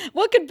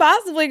what could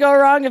possibly go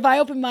wrong if I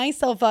open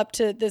myself up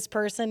to this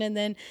person? And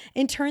then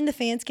in turn, the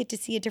fans get to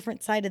see a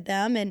different side of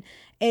them. And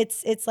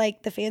it's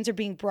like the fans are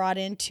being brought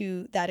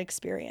into that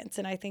experience.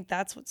 And I think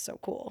that's what's so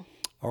cool.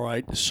 All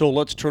right, so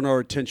let's turn our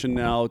attention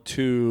now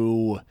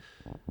to...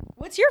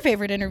 What's your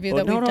favorite interview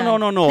that we've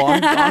done? No.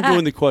 I'm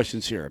doing the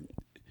questions here.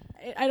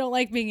 I don't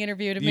like being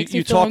interviewed. It makes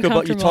me feel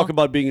uncomfortable. You talk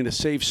about being in a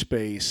safe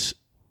space.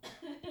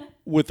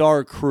 With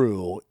our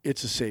crew,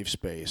 it's a safe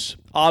space.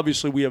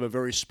 Obviously, we have a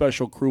very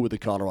special crew with the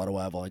Colorado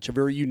Avalanche, a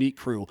very unique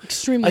crew.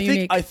 Extremely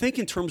unique. I think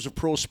in terms of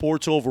pro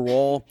sports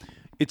overall,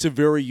 it's a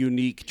very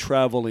unique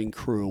traveling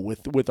crew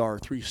with our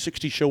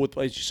 360 show with,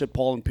 as you said,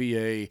 Paul and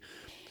PA.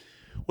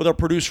 With our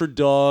producer,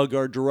 Doug,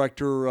 our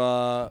director,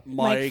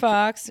 Mike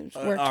Fox,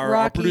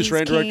 our producer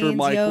and director,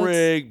 Mike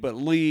Rigg, but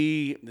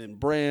Lee, and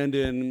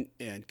Brandon,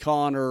 and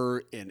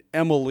Connor, and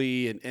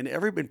Emily, and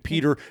everybody,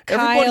 Peter,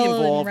 everybody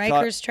involved. And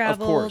Riker's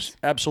Travels. Of course,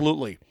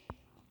 absolutely.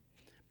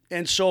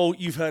 And so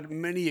you've had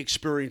many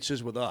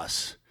experiences with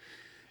us.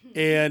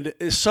 And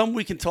some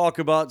we can talk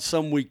about,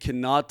 some we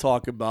cannot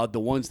talk about. The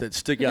ones that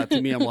stick out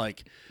to me, I'm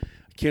like, I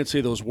can't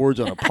say those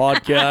words on a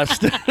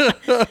podcast.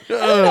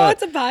 No,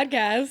 it's a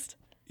podcast.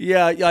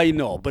 Yeah, I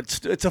know, but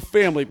it's a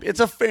family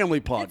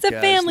podcast. It's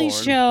a family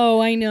Lauren. show,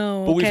 I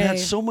know. But we've had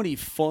so many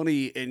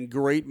funny and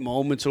great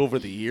moments over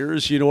the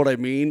years, you know what I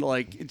mean?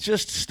 Like, it's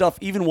just stuff,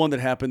 even one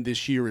that happened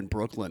this year in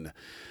Brooklyn,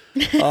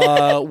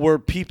 where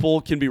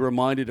people can be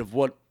reminded of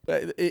what,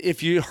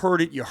 if you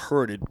heard it, you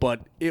heard it, but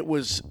it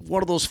was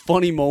one of those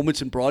funny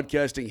moments in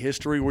broadcasting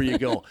history where you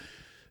go,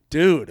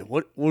 dude,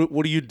 what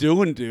are you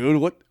doing,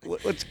 dude?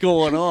 What's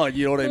going on?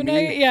 You know what I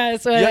mean? You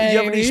have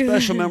any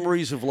special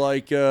memories of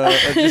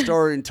just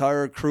our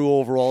entire crew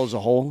overall as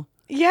a whole?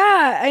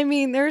 Yeah, I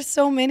mean, there's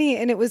so many,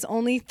 and it was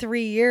only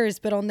 3 years,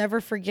 but I'll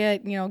never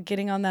forget,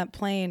 getting on that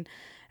plane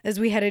as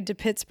we headed to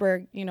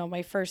Pittsburgh,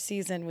 my first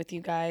season with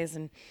you guys,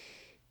 and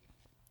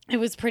it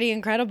was pretty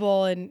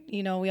incredible. And,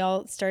 we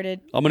all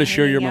started. I'm going to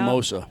share your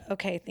mimosa.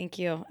 Okay, thank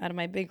you. Out of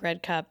my big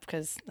red cup,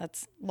 because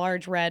that's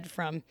large red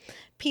from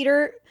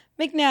Peter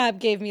McNabb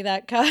gave me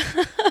that cup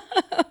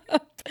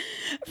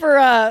for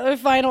a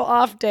final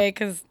off day,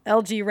 because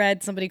LG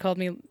Red, somebody called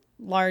me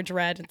Large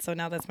Red, and so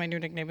now that's my new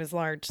nickname is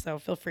Large, so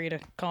feel free to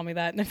call me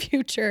that in the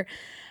future.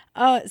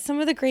 Some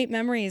of the great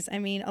memories, I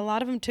mean, a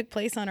lot of them took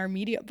place on our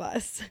media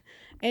bus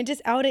and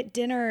just out at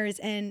dinners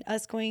and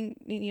us going,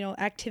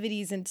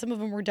 activities, and some of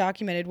them were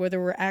documented, whether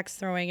we're axe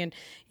throwing, and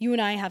you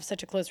and I have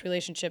such a close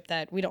relationship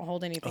that we don't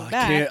hold anything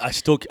back. I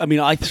still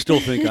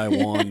think I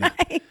won.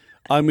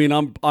 I mean,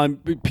 I'm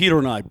Peter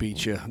and I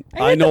beat you.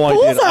 I know I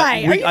did.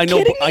 I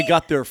know, but I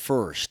got there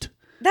first.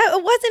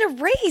 That wasn't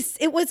a race.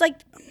 It was like.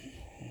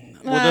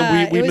 Well,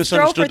 then we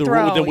misunderstood the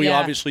rule. Then we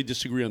obviously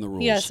disagree on the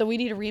rules. Yeah, so we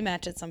need a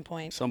rematch at some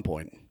point.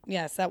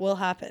 Yes, that will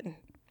happen.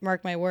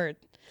 Mark my word.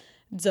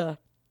 Duh.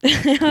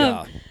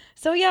 Yeah.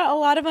 So yeah, a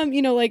lot of them,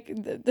 we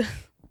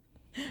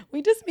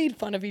just made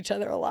fun of each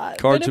other a lot.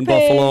 Cards in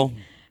Buffalo.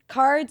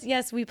 Cards,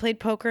 yes, we played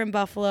poker in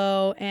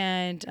Buffalo,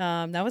 and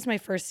that was my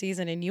first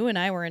season, and you and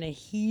I were in a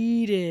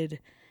heated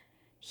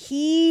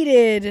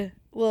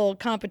little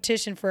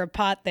competition for a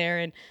pot there,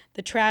 and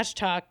the trash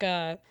talk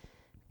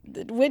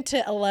went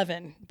to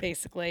 11,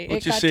 basically.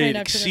 Let's just say it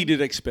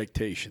exceeded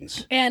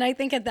expectations. And I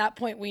think at that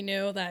point we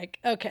knew, like,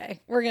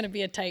 okay, we're going to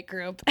be a tight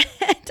group.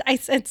 And I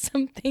said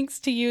some things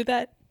to you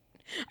that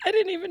I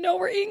didn't even know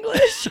were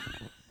English.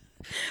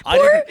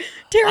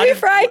 Terry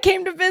Fry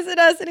came to visit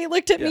us, and he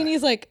looked at me and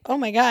he's like, oh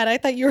my God, I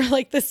thought you were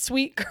like this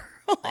sweet girl.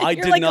 I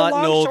did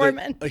not know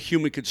that a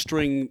human could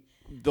string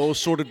those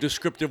sort of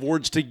descriptive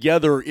words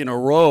together in a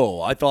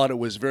row. I thought it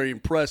was very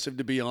impressive,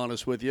 to be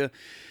honest with you.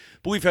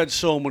 But we've had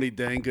so many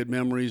dang good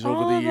memories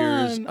over the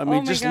years. I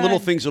mean, just little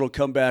things that'll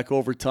come back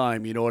over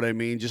time. You know what I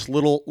mean? Just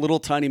little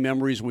tiny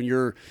memories when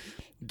you're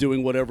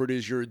doing whatever it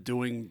is you're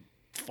doing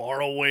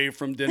far away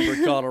from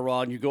Denver,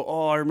 Colorado, and you go,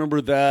 oh, I remember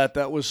that.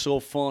 That was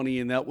so funny,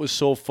 and that was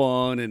so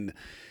fun, and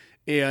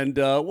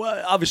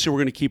well, obviously we're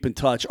going to keep in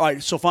touch. All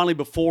right, so finally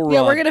before...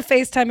 we're going to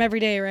FaceTime every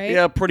day, right?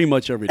 Yeah, pretty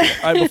much every day.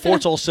 All right, before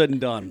it's all said and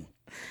done.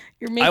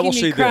 You're making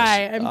me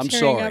cry. I'm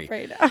tearing sorry. up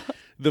right now.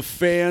 the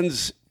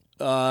fans,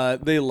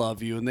 they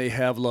love you, and they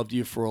have loved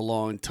you for a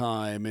long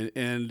time.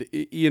 And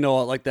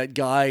like that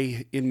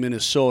guy in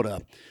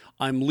Minnesota,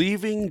 I'm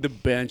leaving the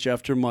bench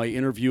after my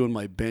interview and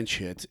my bench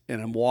hit,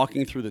 and I'm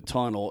walking through the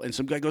tunnel, and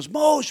some guy goes,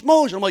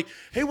 Moj. I'm like,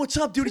 hey, what's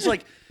up, dude? He's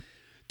like,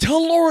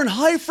 tell Lauren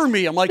hi for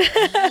me. I'm like,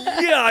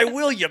 yeah, I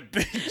will, you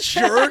big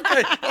jerk.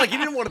 Like, he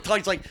didn't want to talk.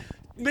 He's like,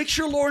 make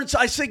sure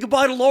I say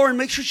goodbye to Lauren.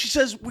 Make sure she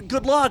says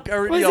good luck.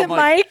 Or, Was it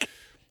Mike?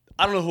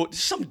 I don't know who,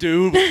 some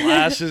dude with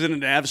glasses and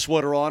an Av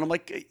sweater on. I'm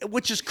like,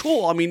 which is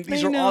cool. I mean,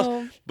 these are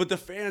awesome. But the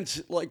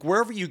fans, like,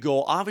 wherever you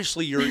go,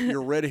 obviously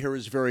your red hair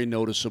is very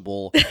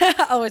noticeable.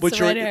 Oh, it's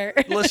the red hair.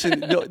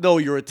 Listen, no,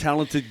 you're a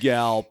talented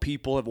gal.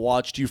 People have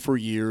watched you for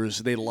years.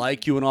 They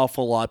like you an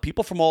awful lot.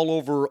 People from all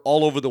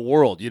over the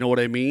world. You know what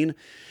I mean?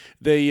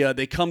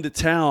 They come to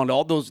town.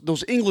 All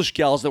those English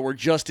gals that were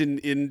just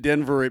in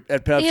Denver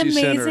at Pepsi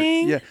Center.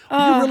 Yeah,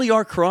 you really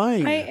are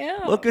crying. I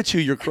am. Look at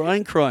you. You're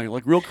crying,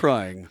 like real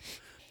crying.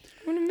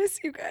 I'm going to miss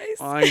you guys.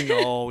 I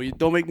know.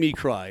 Don't make me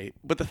cry.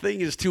 But the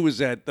thing is, too, is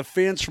that the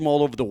fans from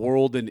all over the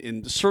world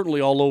and certainly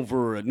all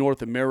over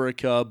North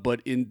America, but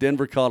in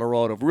Denver,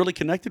 Colorado, have really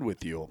connected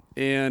with you.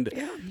 And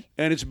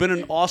it's been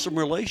an awesome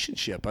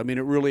relationship. I mean,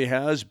 it really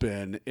has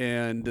been.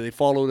 And they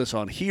followed us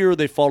on here.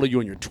 They follow you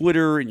on your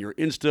Twitter and your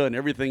Insta and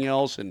everything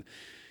else. And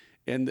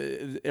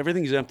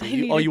everything's empty.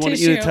 You want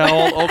to eat a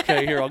towel?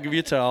 Okay, here, I'll give you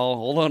a towel.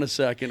 Hold on a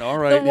second. All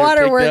right. The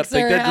waterworks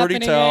take that dirty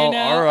towel. Right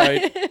now. All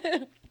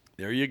right.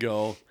 There you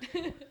go.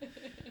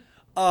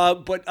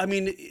 But I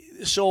mean,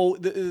 so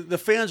the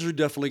fans are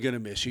definitely going to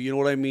miss you. You know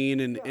what I mean?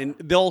 And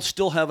they'll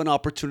still have an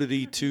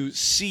opportunity to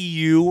see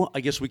you. I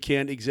guess we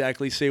can't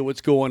exactly say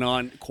what's going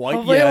on quite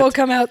Hopefully yet. It will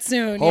come out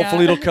soon.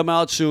 Hopefully it'll come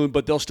out soon,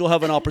 but they'll still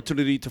have an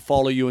opportunity to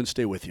follow you and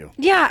stay with you.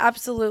 Yeah,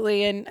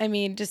 absolutely. And I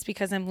mean, just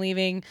because I'm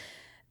leaving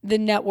the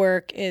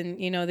network and,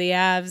 the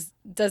Avs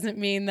doesn't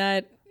mean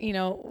that,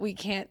 we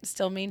can't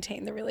still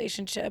maintain the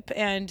relationship.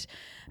 And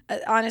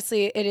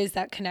honestly, it is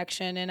that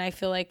connection. And I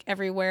feel like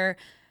everywhere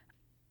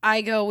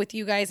I go with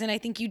you guys, and I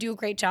think you do a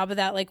great job of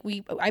that. Like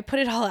I put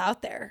it all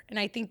out there. And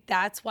I think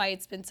that's why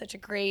it's been such a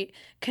great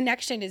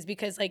connection, is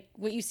because like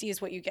what you see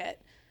is what you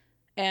get.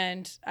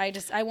 And I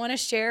want to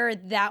share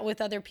that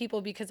with other people,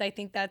 because I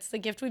think that's the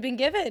gift we've been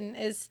given,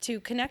 is to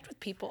connect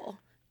with people.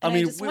 And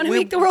I just want to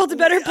make the world a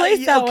better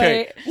place that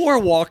way. We're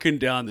walking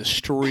down the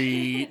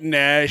street,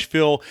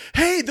 Nashville.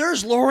 Hey,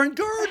 there's Lauren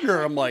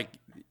Gardner. I'm like,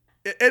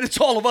 and it's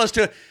all of us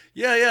too.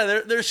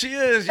 Yeah, there she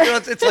is.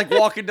 It's like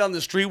walking down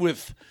the street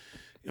with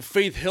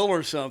Faith Hill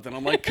or something.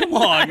 I'm like, come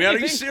on, man, are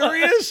you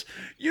serious?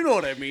 You know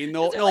what I mean?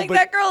 No, like, but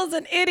that girl is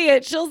an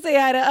idiot. She'll say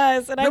hi to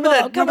us, and I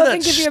will come up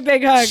and give you a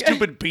big hug.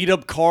 Stupid beat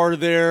up car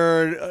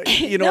there,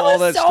 all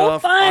that so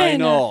stuff. Fun. I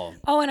know.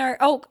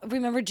 Oh,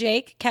 remember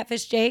Jake,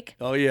 Catfish Jake?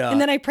 Oh yeah. And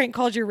then I prank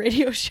called your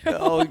radio show.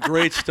 Oh,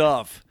 great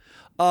stuff.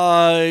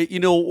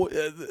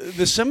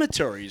 The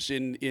cemeteries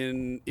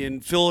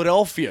in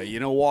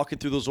Philadelphia, walking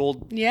through those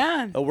old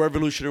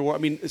Revolutionary War. I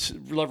mean, it's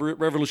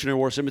Revolutionary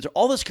War cemetery.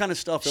 All this kind of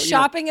stuff.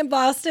 Shopping in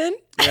Boston.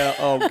 Yeah.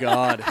 Oh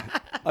God.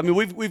 I mean,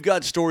 we've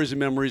got stories and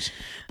memories,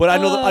 but I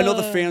know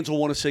the fans will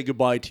want to say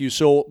goodbye to you.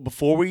 So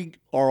before we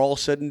are all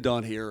said and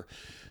done here,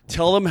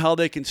 tell them how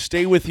they can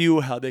stay with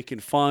you, how they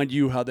can find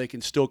you, how they can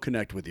still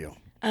connect with you.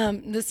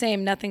 The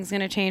same. Nothing's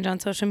going to change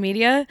on social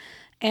media.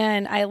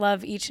 And I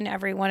love each and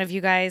every one of you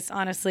guys.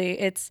 Honestly,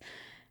 it's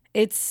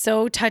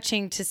so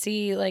touching to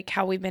see like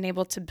how we've been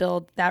able to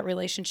build that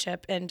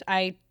relationship. And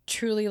I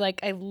truly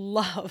I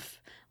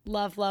love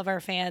our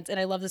fans, and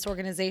I love this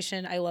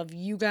organization. I love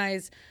you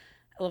guys.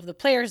 I love the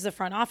players, the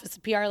front office,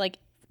 the PR, like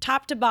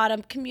top to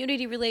bottom,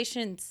 community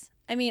relations.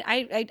 I mean,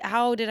 I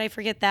how did I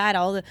forget that?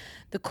 All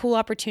the cool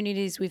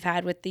opportunities we've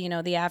had with the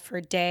Av for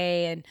a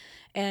Day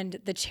and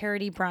the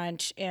charity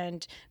brunch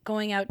and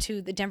going out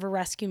to the Denver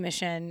Rescue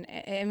Mission.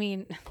 I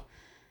mean,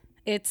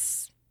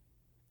 it's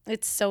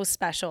so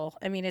special.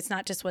 I mean, it's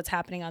not just what's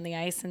happening on the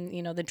ice and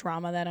the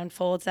drama that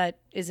unfolds that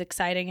is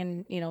exciting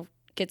and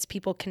gets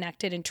people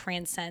connected and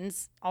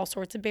transcends all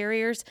sorts of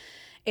barriers.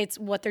 It's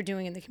what they're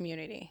doing in the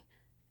community,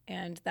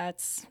 and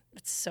it's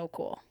so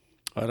cool.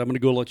 All right, I'm going to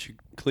go let you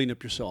clean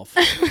up yourself.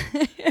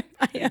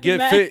 You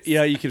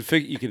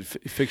can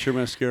fix your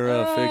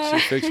mascara,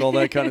 fix all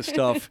that kind of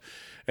stuff,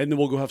 and then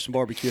we'll go have some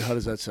barbecue. How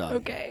does that sound?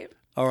 Okay.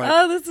 All right.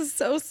 Oh, this is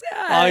so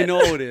sad. I know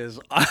it is.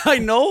 I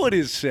know it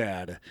is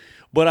sad.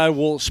 But I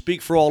will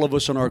speak for all of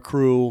us on our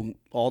crew,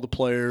 all the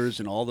players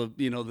and all the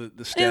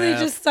the staff. And they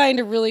just signed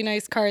a really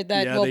nice card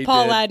that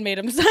Paul Ladd made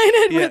him sign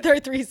it with our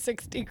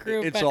 360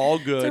 crew. It's all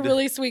good. It's a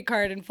really sweet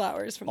card and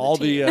flowers from all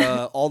the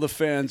team. All the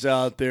fans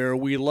out there.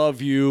 We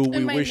love you.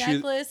 And we wish you. My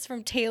necklace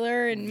from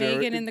Taylor and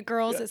Megan and the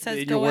girls that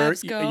says "Go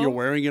Avs Go." You're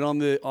wearing it on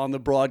the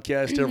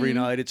broadcast every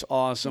night. It's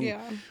awesome.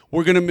 Yeah.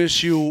 We're gonna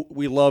miss you.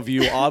 We love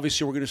you.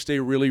 Obviously, we're gonna stay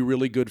really,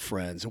 really good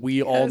friends.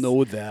 We all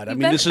know that. I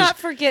mean, this is not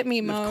forget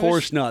me, Moj. Of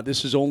course not.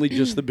 This is only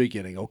just the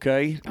beginning.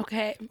 Okay.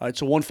 Okay. All right.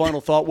 So one final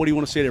thought. What do you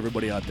want to say to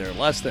everybody out there?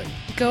 Last thing.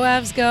 Go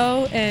Avs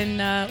go, and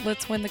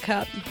let's win the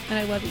cup. And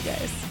I love you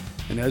guys.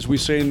 And as we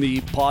say in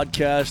the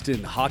podcast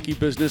and hockey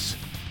business,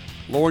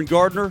 Lauren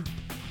Gardner,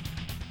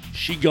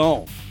 She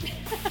gone.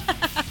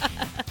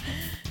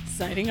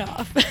 Signing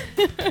off.